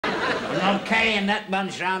Not carrying that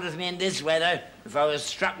bunch round with me in this weather. If I was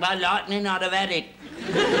struck by lightning, I'd have had it.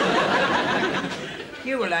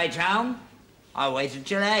 You were late home. I waited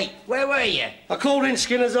till 8. Where were you? I called in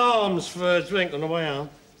Skinner's Arms for a drink on the way home.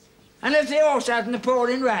 And left the horse out in the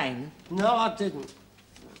pouring rain? No, I didn't.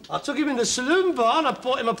 I took him in the saloon bar and I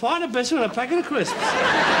bought him a pint of bitter and a packet of crisps.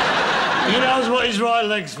 He knows what his right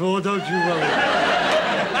leg's for, don't you worry.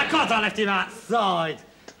 I can't I left him outside.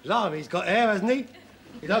 Blimey, he's got hair, hasn't he?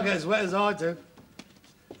 He don't get as wet as I do.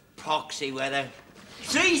 Poxy weather.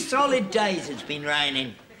 3 solid days it's been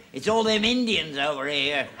raining. It's all them Indians over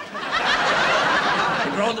here.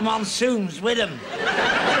 They brought the monsoons with them.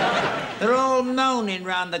 They're all moaning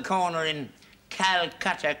round the corner in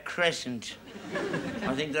Calcutta Crescent.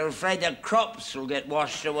 I think they're afraid their crops will get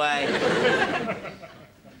washed away.